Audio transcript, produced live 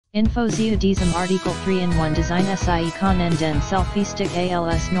Info zu diesem Artikel 3-in-1 Design Sie können den Selfie-Stick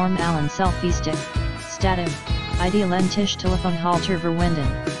als normalen Selfie-Stick, Stativ, idealen Tischtelefonhalter verwenden.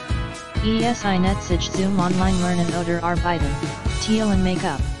 Sie netzig zum Online lernen oder arbeiten, Teilen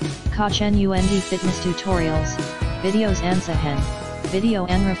Make-up, Kochen und Fitness-Tutorials, Videos ansehen,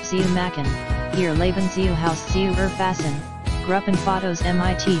 Videoanruf zu machen, Ihr Leben zu Haus zu erfassen, Gruppenfotos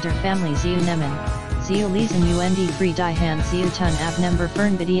mit der Familie zu nehmen, zu lesen und free die Hand zu tun abnehmen.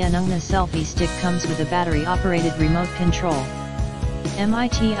 Fernbedienung Selfie-Stick comes with a battery-operated remote control. Mit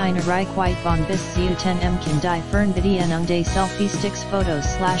einer Reichweite von bis zu 10 kann die Fernbedienung des Selfie-Sticks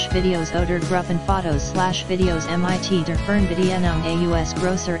Fotos/Videos oder Gruppenfotos/Videos mit der Fernbedienung aus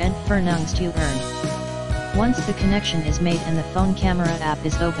großer Entfernung steuern. Once the connection is made and the phone camera app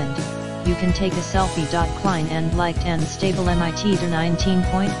is opened, you can take a selfie. Klein and leicht and stable mit der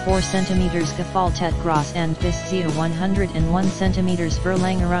 19.4 cm Gefaltet groß and bis zu 101 cm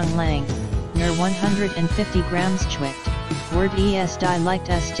Verlängerung lang, nur 150 Grams Gewicht. Word es die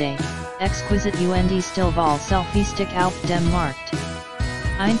leicht ste, exquisite und stillwahl Selfie-Stick auf dem Markt.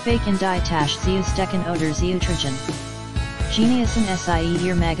 Einfach in die Tasche zu stecken oder zu tragen. Geniusen sie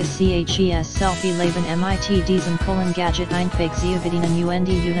ihr mages Selfie Leben mit diesem coolen Gadget einfach zu bedienen und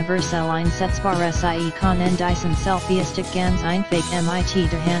universell einsetzbar sie können diesen Selfie-Stick ganz einfach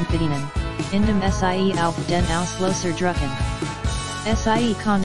mit der Hand bedienen, indem sie auf den Auslöser drücken. Sie können